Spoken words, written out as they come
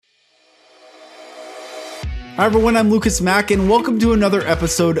Hi everyone, I'm Mack, and welcome to another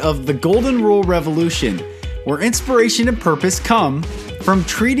episode of the Golden Rule Revolution, where inspiration and purpose come from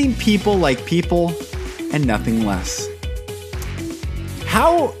treating people like people and nothing less.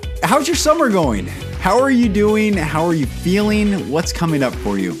 How's your summer going? How are you doing? How are you feeling? What's coming up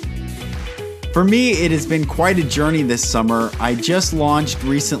for you? For me, it has been quite a journey this summer. I just launched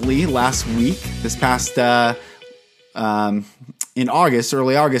recently, last week, in August,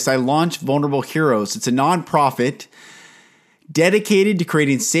 early August, I launched Vulnerable Heroes. It's a nonprofit dedicated to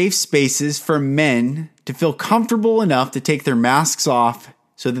creating safe spaces for men to feel comfortable enough to take their masks off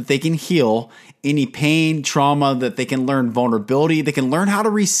so that they can heal any pain, trauma, that they can learn vulnerability, they can learn how to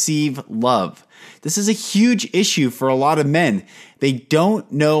receive love. This is a huge issue for a lot of men. They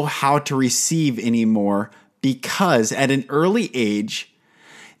don't know how to receive anymore because at an early age,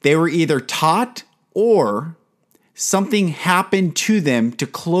 they were either taught or something happened to them to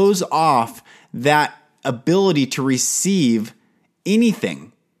close off that ability to receive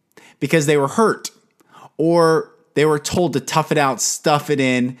anything because they were hurt or they were told to tough it out, stuff it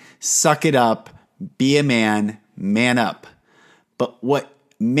in, suck it up, be a man, man up. But what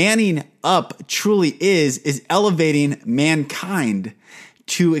manning up truly is elevating mankind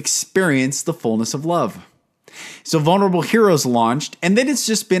to experience the fullness of love. So Vulnerable Heroes launched, and then it's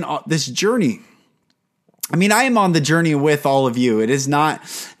just been this journey. I mean, I am on the journey with all of you. It is not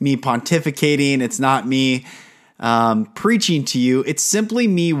me pontificating. It's not me preaching to you. It's simply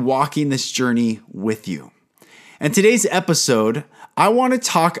me walking this journey with you. And today's episode, I want to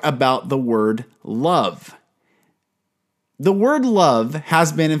talk about the word love. The word love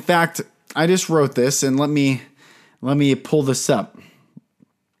has been, in fact, I just wrote this, and let me pull this up.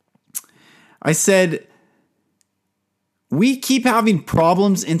 I said, we keep having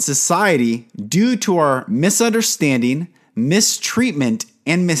problems in society due to our misunderstanding, mistreatment,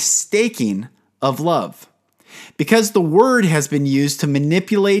 and mistaking of love. Because the word has been used to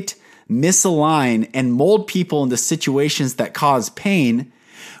manipulate, misalign, and mold people into situations that cause pain,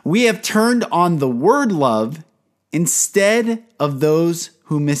 we have turned on the word love instead of those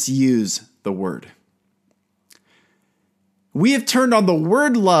who misuse the word. We have turned on the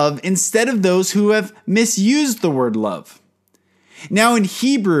word love instead of those who have misused the word love. Now in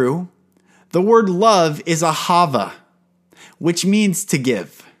Hebrew, the word love is ahava, which means to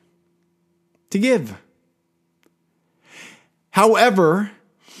give. To give. However,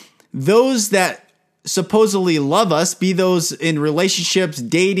 those that supposedly love us, be those in relationships,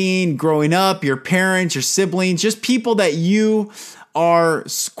 dating, growing up, your parents, your siblings, just people that you are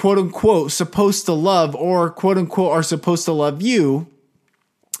quote unquote supposed to love or quote unquote are supposed to love you,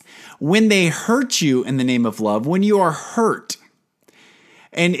 when they hurt you in the name of love, when you are hurt,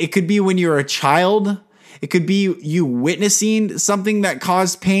 and it could be when you're a child, it could be you witnessing something that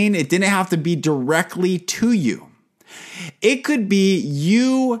caused pain. It didn't have to be directly to you. It could be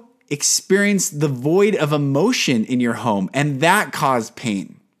you experienced the void of emotion in your home and that caused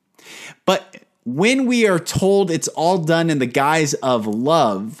pain. But when we are told it's all done in the guise of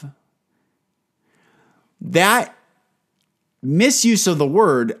love, that misuse of the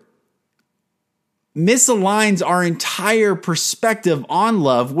word misaligns our entire perspective on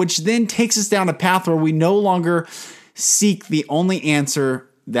love, which then takes us down a path where we no longer seek the only answer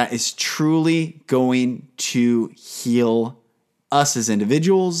that is truly going to heal us as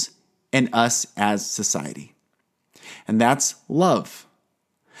individuals and us as society. And that's love.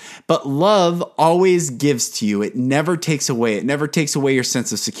 But love always gives to you. It never takes away. It never takes away your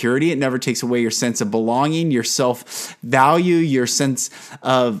sense of security. It never takes away your sense of belonging, your self-value, your sense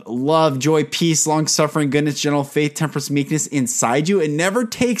of love, joy, peace, long-suffering, goodness, gentle faith, temperance, meekness inside you. It never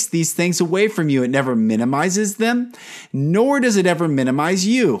takes these things away from you. It never minimizes them, nor does it ever minimize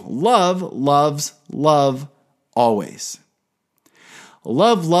you. Love loves love always.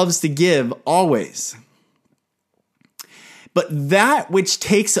 Love loves to give always. But that which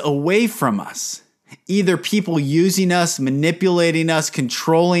takes away from us, either people using us, manipulating us,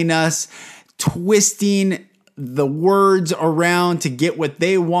 controlling us, twisting the words around to get what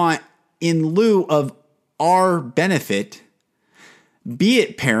they want in lieu of our benefit, be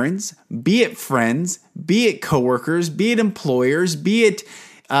it parents, be it friends, be it coworkers, be it employers, be it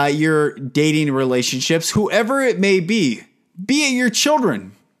your dating relationships, whoever it may be it your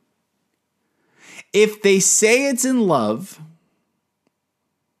children. If they say it's in love,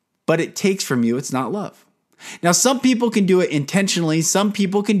 but it takes from you, it's not love. Now, some people can do it intentionally. Some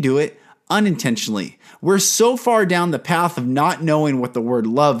people can do it unintentionally. We're so far down the path of not knowing what the word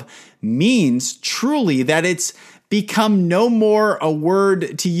love means truly that it's become no more a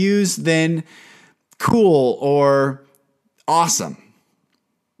word to use than cool or awesome.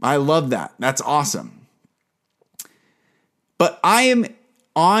 I love that. That's awesome. But I am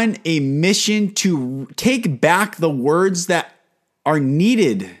on a mission to take back the words that are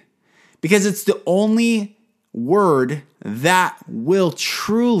needed, because it's the only word that will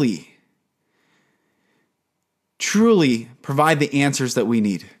truly provide the answers that we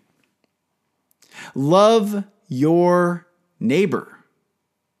need. Love your neighbor.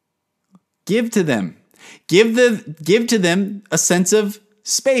 Give to them. Give to them a sense of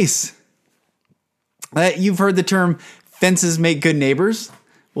space. You've heard the term fences make good neighbors.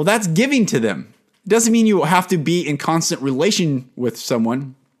 Well, that's giving to them. It doesn't mean you have to be in constant relation with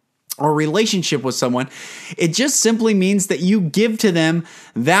someone or relationship with someone. It just simply means that you give to them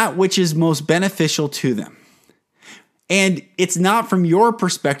that which is most beneficial to them. And it's not from your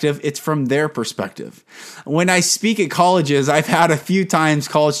perspective, it's from their perspective. When I speak at colleges, I've had a few times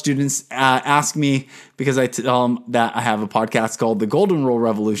college students ask me, because I tell them that I have a podcast called The Golden Rule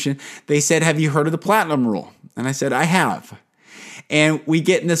Revolution. They said, "Have you heard of the Platinum Rule?" And I said, "I have." And we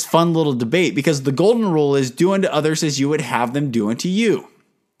get in this fun little debate, because the Golden Rule is do unto others as you would have them do unto you.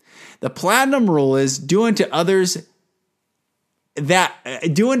 The Platinum Rule is do unto others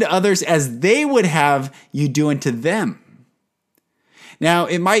as they would have you do unto them. Now,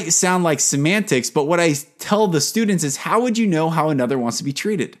 it might sound like semantics, but what I tell the students is, how would you know how another wants to be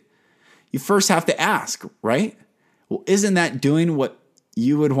treated? You first have to ask, right? Well, isn't that doing what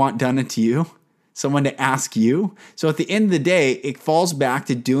you would want done unto you? Someone to ask you? So at the end of the day, it falls back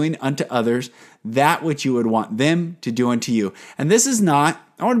to doing unto others that which you would want them to do unto you. And this is not,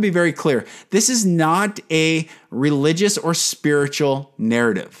 I want to be very clear, this is not a religious or spiritual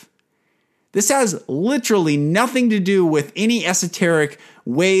narrative. This has literally nothing to do with any esoteric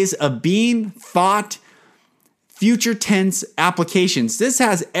ways of being, thought, future tense applications. This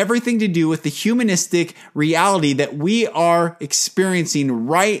has everything to do with the humanistic reality that we are experiencing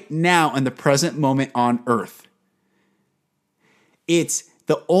right now in the present moment on earth. It's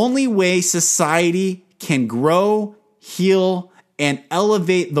the only way society can grow, heal, and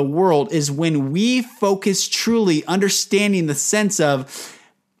elevate the world is when we focus truly understanding the sense of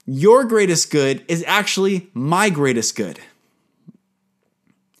your greatest good is actually my greatest good.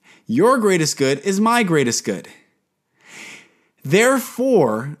 Your greatest good is my greatest good.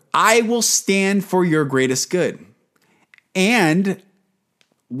 Therefore, I will stand for your greatest good. And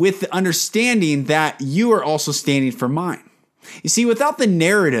with the understanding that you are also standing for mine. You see, without the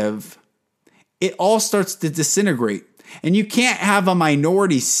narrative, it all starts to disintegrate. And you can't have a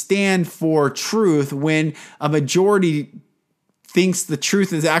minority stand for truth when a majority thinks the truth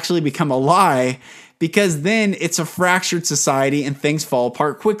has actually become a lie, because then it's a fractured society and things fall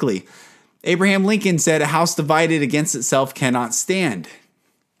apart quickly. Abraham Lincoln said, "A house divided against itself cannot stand."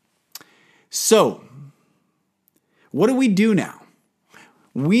 So, what do we do now?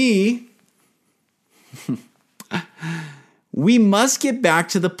 We must get back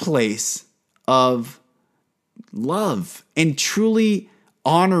to the place of love and truly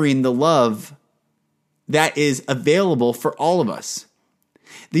honoring the love that is available for all of us.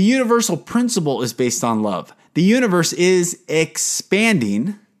 The universal principle is based on love. The universe is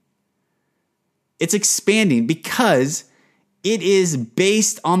expanding. It's expanding because it is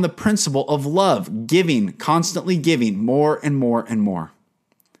based on the principle of love, giving, constantly giving more and more and more.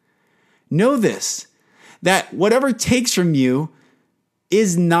 Know this, that whatever takes from you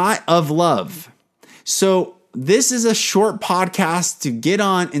is not of love. So this is a short podcast to get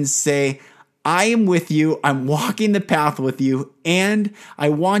on and say, I am with you, I'm walking the path with you, and I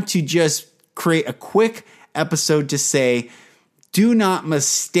want to just create a quick episode to say, do not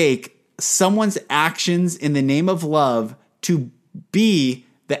mistake someone's actions in the name of love to be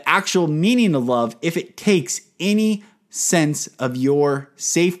the actual meaning of love if it takes any sense of your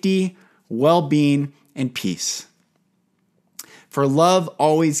safety, well-being, and peace. For love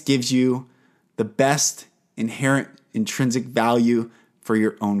always gives you the best inherent intrinsic value for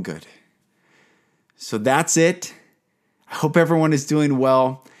your own good. So that's it. I hope everyone is doing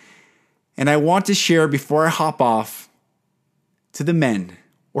well. And I want to share before I hop off to the men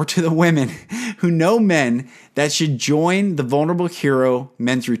or to the women who know men that should join the Vulnerable Hero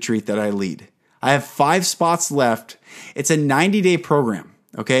men's retreat that I lead. I have 5 spots left. It's a 90-day program,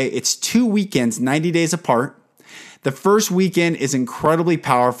 okay? It's 2 weekends, 90 days apart. The first weekend is incredibly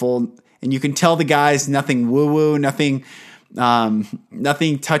powerful, and you can tell the guys nothing woo-woo, nothing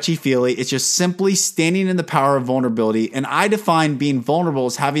touchy-feely. It's just simply standing in the power of vulnerability. And I define being vulnerable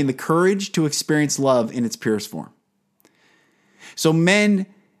as having the courage to experience love in its purest form. So men,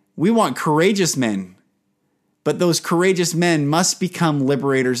 we want courageous men, but those courageous men must become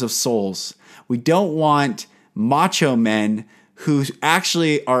liberators of souls. We don't want macho men who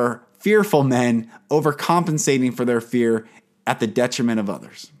actually are fearful men overcompensating for their fear at the detriment of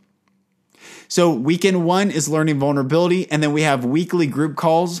others. So weekend 1 is learning vulnerability, and then we have weekly group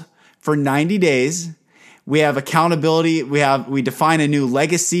calls for 90 days. We have accountability. We define a new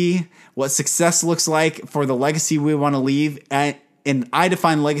legacy, what success looks like for the legacy we want to leave. And I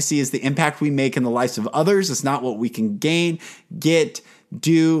define legacy as the impact we make in the lives of others. It's not what we can gain, get,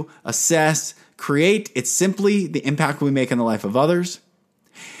 do, assess, create. It's simply the impact we make in the life of others.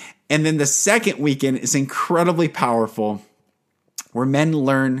 And then the second weekend is incredibly powerful, where men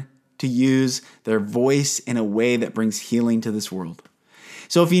learn to use their voice in a way that brings healing to this world.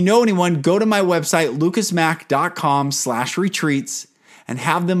 So if you know anyone, go to my website, lucasmack.com/retreats, and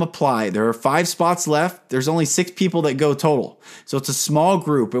have them apply. There are 5 spots left. There's only 6 people that go total. So it's a small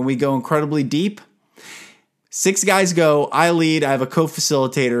group, and we go incredibly deep. 6 guys go. I lead. I have a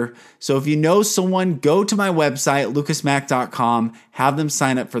co-facilitator. So if you know someone, go to my website, lucasmack.com, have them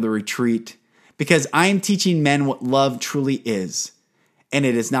sign up for the retreat, because I am teaching men what love truly is. And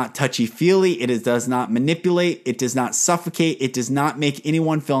it is not touchy-feely. It does not manipulate. It does not suffocate. It does not make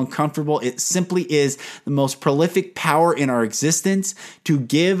anyone feel uncomfortable. It simply is the most prolific power in our existence to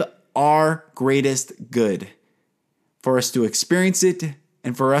give our greatest good, for us to experience it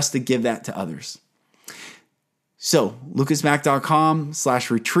and for us to give that to others. So,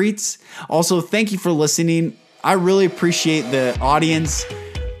 lucasmack.com/retreats. Also, thank you for listening. I really appreciate the audience.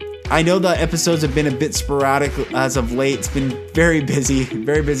 I know the episodes have been a bit sporadic as of late. It's been very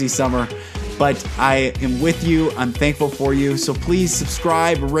busy summer, but I am with you. I'm thankful for you. So please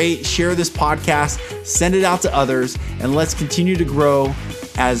subscribe, rate, share this podcast, send it out to others, and let's continue to grow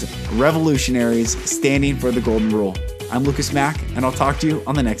as revolutionaries standing for the golden rule. I'm Lucas Mack, and I'll talk to you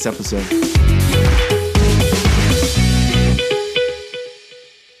on the next episode.